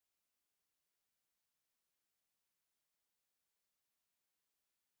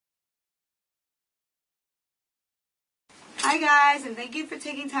Hi guys, and thank you for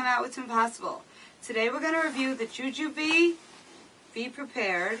taking time out with Impossible. Today we're going to review the Jujube Be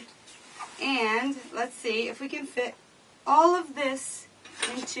Prepared, and let's see if we can fit all of this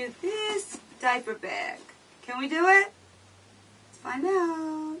into this diaper bag. Can we do it? Let's find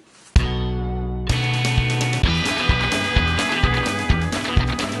out.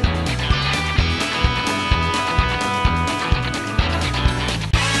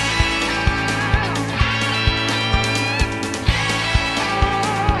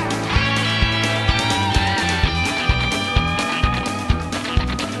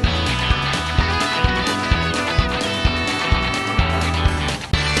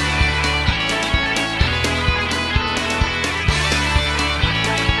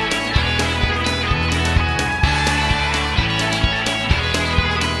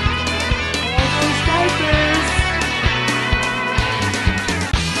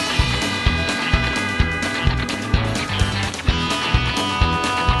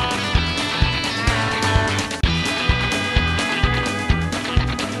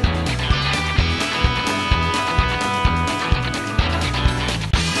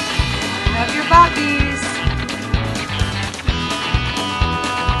 Bobbies.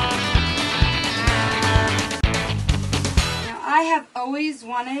 Now I have always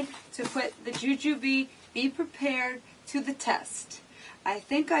wanted to put the Jujube Be Prepared to the test. I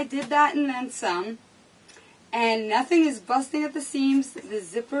think I did that and then some. And nothing is busting at the seams. The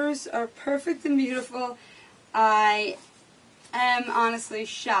zippers are perfect and beautiful. I am honestly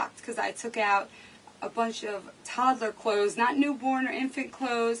shocked because I took out a bunch of toddler clothes, not newborn or infant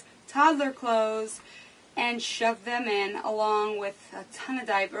clothes, toddler clothes, and shoved them in along with a ton of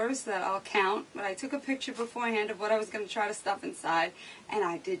diapers that I'll count. But I took a picture beforehand of what I was going to try to stuff inside, and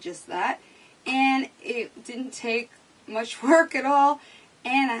I did just that. And it didn't take much work at all.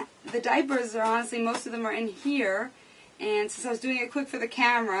 And the diapers are honestly, most of them are in here. And since I was doing it quick for the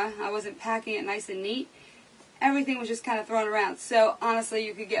camera, I wasn't packing it nice and neat. Everything was just kind of thrown around. So honestly,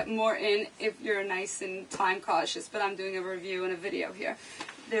 you could get more in if you're nice and time cautious. But I'm doing a review and a video here.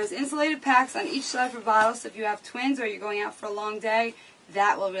 There's insulated packs on each side for bottles. So if you have twins or you're going out for a long day,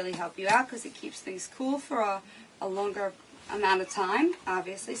 that will really help you out because it keeps things cool for a longer amount of time,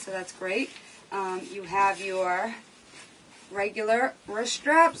 obviously. So that's great. You have your regular wrist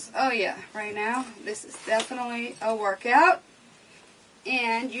straps. Oh yeah, right now this is definitely a workout.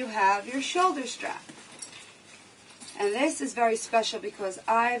 And you have your shoulder strap. And this is very special because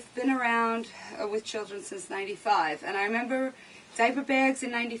I've been around with children since '95. And I remember diaper bags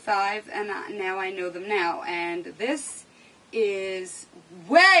in '95, and now I know them now. And this is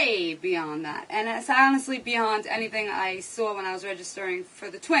way beyond that. And it's honestly beyond anything I saw when I was registering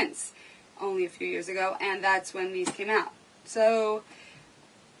for the twins only a few years ago. And that's when these came out. So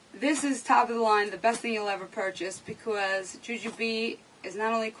this is top of the line, the best thing you'll ever purchase because Jujube is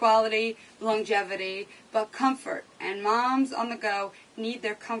not only quality, longevity, but comfort. And moms on the go need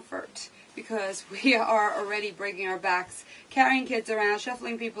their comfort because we are already breaking our backs, carrying kids around,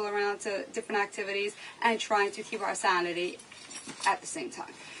 shuffling people around to different activities, and trying to keep our sanity at the same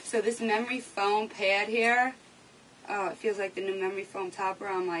time. So this memory foam pad here, oh, it feels like the new memory foam topper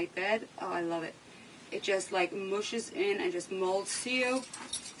on my bed. Oh, I love it. It just like mushes in and just molds to you.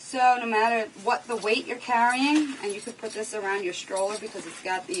 So no matter what the weight you're carrying, and you could put this around your stroller because it's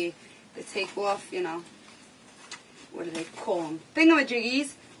got the take-off, you know, what do they call them?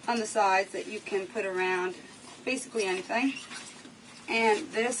 Thingamajiggies on the sides that you can put around basically anything. And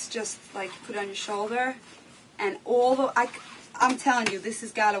this just like put on your shoulder. And I'm telling you, this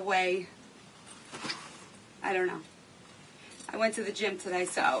has got to weigh, I don't know. I went to the gym today,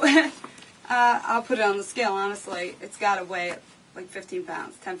 so I'll put it on the scale, honestly. It's got to weigh like 15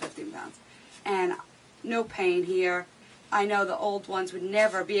 pounds, 10, 15 pounds. And no pain here. I know the old ones would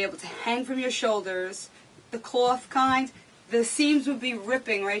never be able to hang from your shoulders. The cloth kind, the seams would be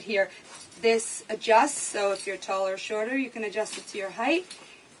ripping right here. This adjusts, so if you're taller or shorter, you can adjust it to your height.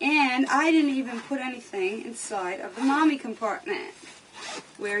 And I didn't even put anything inside of the mommy compartment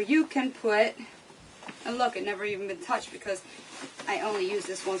where you can put, and look, it never even been touched because I only use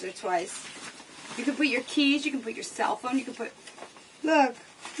this once or twice. You can put your keys, you can put your cell phone, you can put, look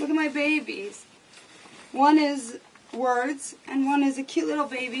at my babies. One is words, and one is a cute little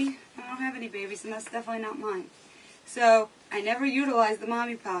baby. I don't have any babies, and that's definitely not mine. So I never utilize the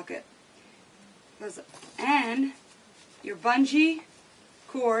mommy pocket. And your bungee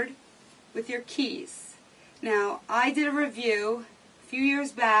cord with your keys. Now, I did a review a few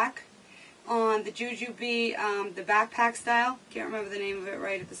years back on the Jujube, the backpack style. Can't remember the name of it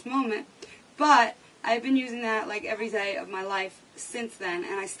right at this moment. But I've been using that like every day of my life since then.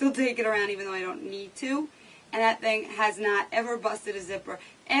 And I still take it around even though I don't need to. and that thing has not ever busted a zipper,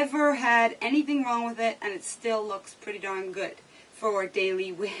 ever had anything wrong with it, and it still looks pretty darn good for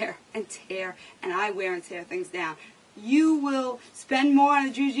daily wear and tear, and I wear and tear things down. You will spend more on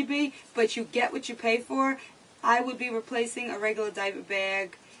a jujube, but you get what you pay for. I would be replacing a regular diaper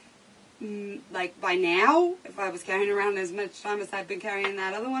bag like by now, if I was carrying around as much time as I've been carrying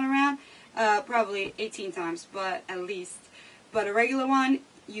that other one around, probably 18 times, but at least. But a regular one,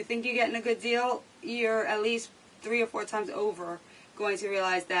 you think you're getting a good deal, you're at least 3 or 4 times over going to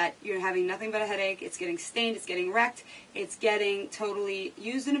realize that you're having nothing but a headache. It's getting stained, it's getting wrecked, it's getting totally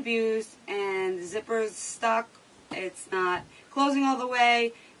used and abused, and the zipper's stuck, it's not closing all the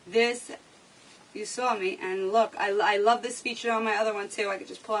way. This, you saw me, and look, I love this feature on my other one too. I could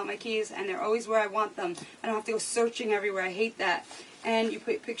just pull out my keys, and they're always where I want them. I don't have to go searching everywhere. I hate that. And you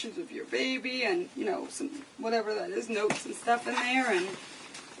put pictures of your baby, and you know, some whatever that is, notes and stuff in there, and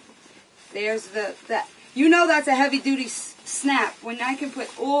there's that. You know that's a heavy-duty snap. When I can put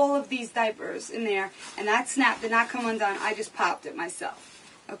all of these diapers in there, and that snap did not come undone, I just popped it myself.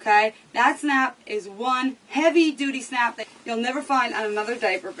 Okay? That snap is one heavy-duty snap that you'll never find on another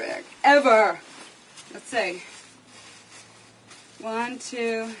diaper bag. Ever. Let's see. 1,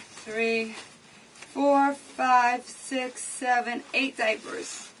 2, 3, 4, 5, 6, 7, 8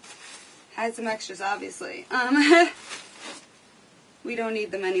 diapers. Had some extras, obviously. We don't need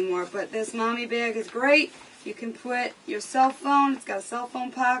them anymore, but this mommy bag is great. You can put your cell phone, it's got a cell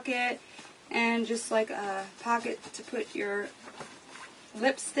phone pocket, and just like a pocket to put your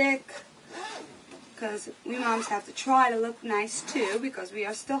lipstick, because we moms have to try to look nice too, because we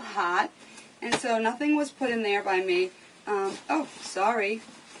are still hot, and so nothing was put in there by me. Oh, sorry.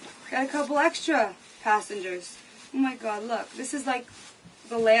 Got a couple extra passengers. Oh my god, look. This is like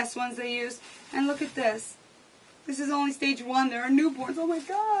the last ones they used, and look at this. This is only stage 1. There are newborns. Oh my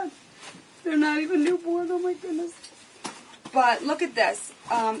god. They're not even newborns. Oh my goodness. But look at this.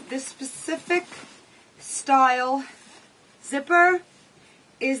 This specific style zipper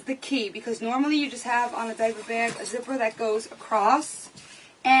is the key, because normally you just have on a diaper bag a zipper that goes across,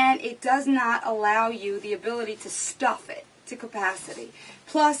 and it does not allow you the ability to stuff it to capacity.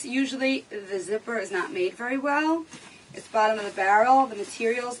 Plus, usually the zipper is not made very well. It's bottom of the barrel. The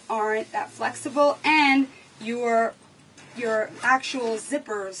materials aren't that flexible, and your actual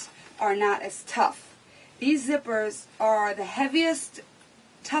zippers are not as tough. These zippers are the heaviest,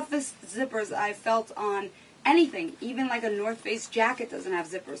 toughest zippers I've felt on anything. Even like a North Face jacket doesn't have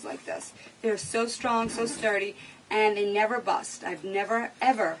zippers like this. They're so strong, so sturdy, and they never bust. I've never,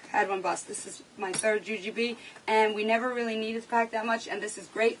 ever had one bust. This is my 3rd jujube, and we never really needed to pack that much, and this is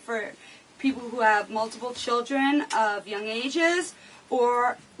great for people who have multiple children of young ages,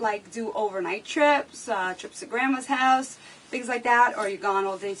 or like do overnight trips, trips to grandma's house, things like that, or you're gone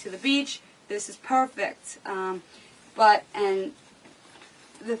all day to the beach. This is perfect. And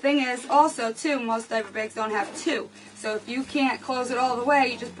the thing is also too, most diaper bags don't have 2. So if you can't close it all the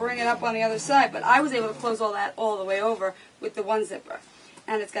way, you just bring it up on the other side. But I was able to close all that all the way over with the one zipper.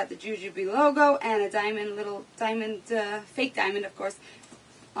 And it's got the jujube logo and a diamond, little diamond, fake diamond of course,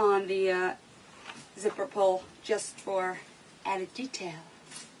 on the zipper pull, just for added detail.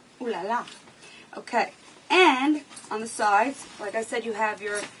 Ooh la la. Okay, and on the sides, like I said, you have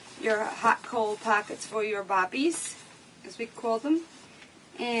your hot cold pockets for your boppies, as we call them.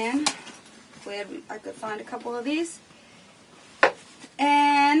 And glad I could find a couple of these.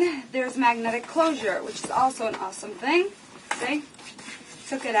 And there's magnetic closure, which is also an awesome thing. See?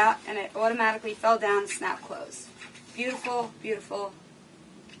 Took it out and it automatically fell down and snap closed. Beautiful, beautiful,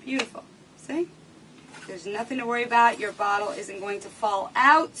 beautiful. See? There's nothing to worry about. Your bottle isn't going to fall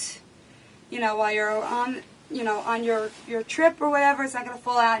out. You know, while you're on, on your trip or whatever, it's not going to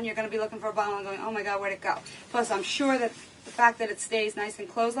fall out and you're going to be looking for a bottle and going, oh my god, where'd it go? Plus, I'm sure that the fact that it stays nice and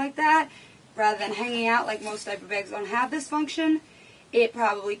closed like that, rather than hanging out like most diaper bags don't have this function, it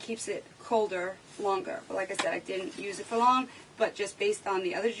probably keeps it colder longer. But like I said, I didn't use it for long, but just based on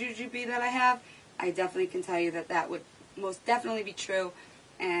the other jujube that I have, I definitely can tell you that that would most definitely be true,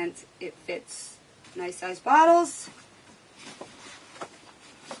 and it fits nice sized bottles.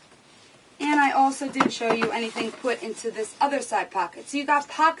 And I also didn't show you anything put into this other side pocket. So you got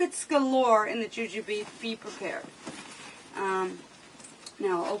pockets galore in the jujube. Be prepared.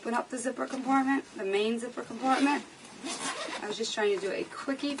 Now I'll open up the zipper compartment, the main zipper compartment. I was just trying to do a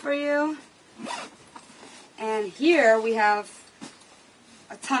quickie for you. And here we have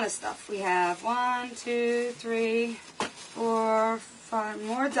a ton of stuff. We have 1, 2, 3, 4, 5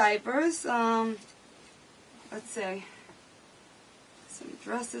 more diapers. Let's see. Some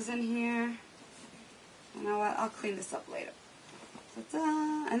dresses in here. You know what? I'll clean this up later.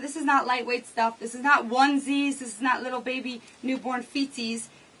 Ta-da. And this is not lightweight stuff. This is not onesies. This is not little baby newborn feetsies.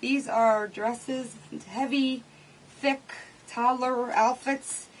 These are dresses, heavy, thick, toddler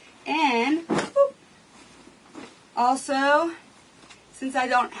outfits. And also, since I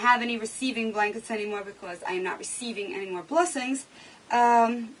don't have any receiving blankets anymore because I am not receiving any more blessings,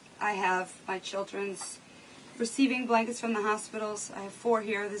 I have my children's receiving blankets from the hospitals. I have 4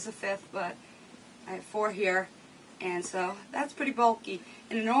 here. There's a 5th, but I have 4 here. And so that's pretty bulky.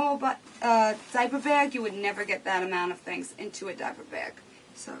 In a normal diaper bag, you would never get that amount of things into a diaper bag.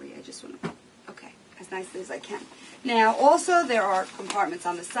 Sorry, I just want to, okay, as nicely as I can. Now, also, there are compartments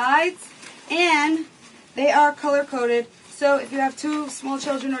on the sides, and they are color-coded. So if you have 2 small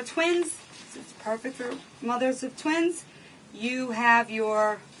children or twins, it's perfect for mothers of twins. You have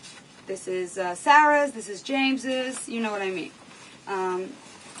your, this is Sarah's, this is James's, you know what I mean.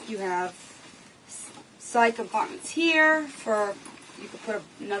 You have side compartments here for, you could put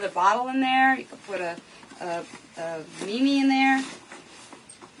another bottle in there, you could put a Mimi in there.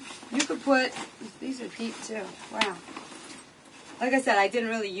 You could put, these are deep too, wow. Like I said, I didn't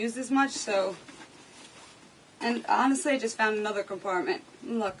really use this much, so, and honestly I just found another compartment.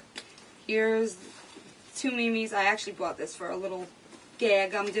 Look, here's 2 Mimis. I actually bought this for a little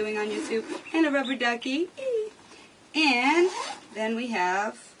gag I'm doing on YouTube, and a rubber ducky. And then we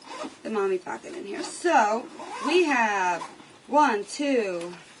have the mommy pocket in here. So we have 1,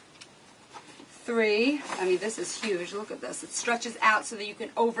 2, 3. I mean, this is huge. Look at this. It stretches out so that you can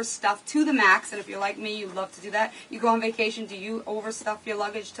overstuff to the max. And if you're like me, you love to do that. You go on vacation, do you overstuff your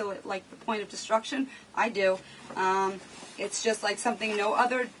luggage to like the point of destruction? I do. It's just like something no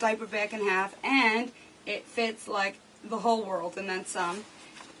other diaper bag can have, and it fits like the whole world and then some.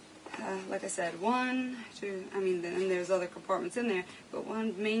 Like I said, 1, 2, I mean, then there's other compartments in there, but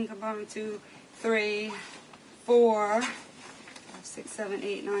 1 main compartment, 2, 3, 4, 5, 6, 7,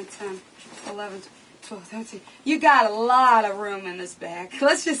 8, 9, 10, 11, 12, 13. You got a lot of room in this bag.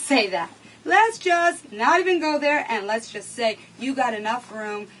 Let's just say that. Let's just not even go there, and let's just say you got enough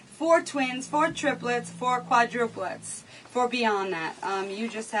room for twins, for triplets, for quadruplets. For beyond that, you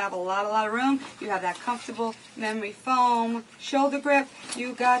just have a lot of room. You have that comfortable memory foam shoulder grip.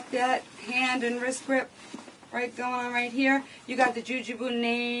 You got that hand and wrist grip right going on right here. You got the Jujubee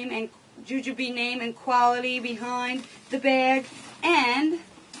name and quality behind the bag, and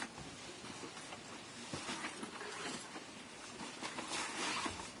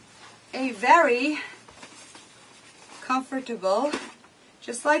a very comfortable,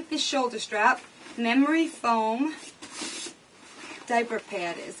 just like the shoulder strap, memory foam diaper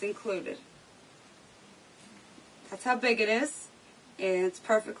pad is included. That's how big it is. And it's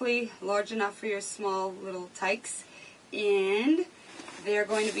perfectly large enough for your small little tykes. And they're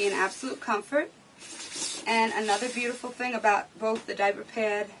going to be an absolute comfort. And another beautiful thing about both the diaper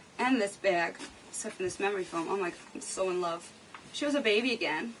pad and this bag, except for this memory foam, oh my God, I'm so in love. She was a baby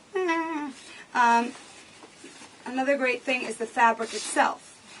again. Another great thing is the fabric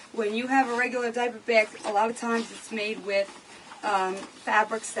itself. When you have a regular diaper bag, a lot of times it's made with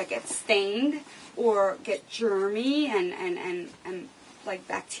fabrics that get stained or get germy and like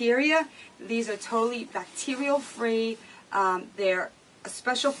bacteria. These are totally bacterial free. They're a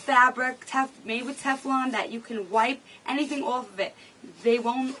special fabric made with Teflon that you can wipe anything off of it. They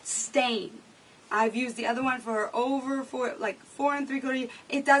won't stain. I've used the other one for like 4 3/4 years.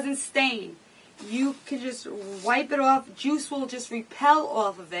 It doesn't stain. You can just wipe it off. Juice will just repel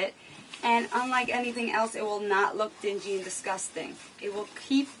off of it. And unlike anything else, it will not look dingy and disgusting. It will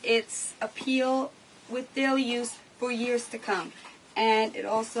keep its appeal with daily use for years to come. And it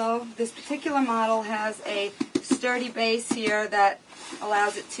also, this particular model has a sturdy base here that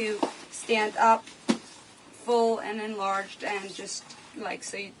allows it to stand up full and enlarged and just like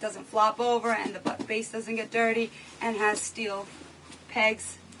so it doesn't flop over and the base doesn't get dirty, and has steel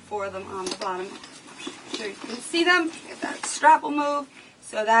pegs for them on the bottom. I'm sure you can see them. If that strap will move.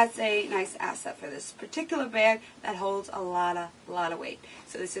 So that's a nice asset for this particular bag that holds a lot of weight.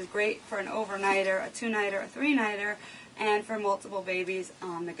 So this is great for an overnighter, a 2-nighter, a 3-nighter, and for multiple babies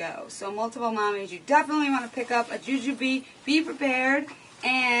on the go. So multiple mommies, you definitely want to pick up a Jujubee. Be prepared,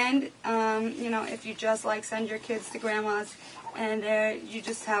 and you know, if you just like send your kids to grandma's and you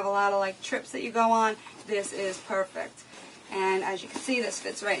just have a lot of like trips that you go on, this is perfect. And as you can see, this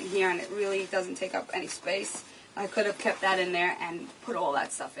fits right in here, and it really doesn't take up any space. I could have kept that in there and put all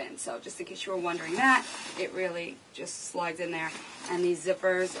that stuff in. So just in case you were wondering that, it really just slides in there. And these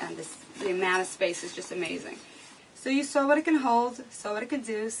zippers and the amount of space is just amazing. So you saw what it can hold, saw what it can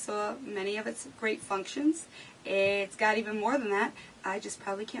do, saw many of its great functions. It's got even more than that. I just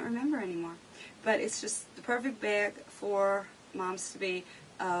probably can't remember anymore. But it's just the perfect bag for moms-to-be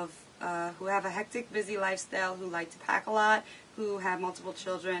of who have a hectic, busy lifestyle, who like to pack a lot, who have multiple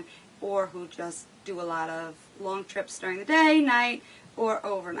children, or who just do a lot of long trips during the day, night, or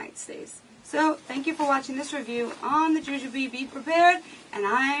overnight stays. So, thank you for watching this review on the Jujubee Be Prepared, and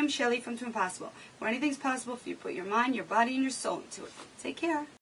I'm Shelly from To Impossible, where anything's possible if you put your mind, your body, and your soul into it. Take care.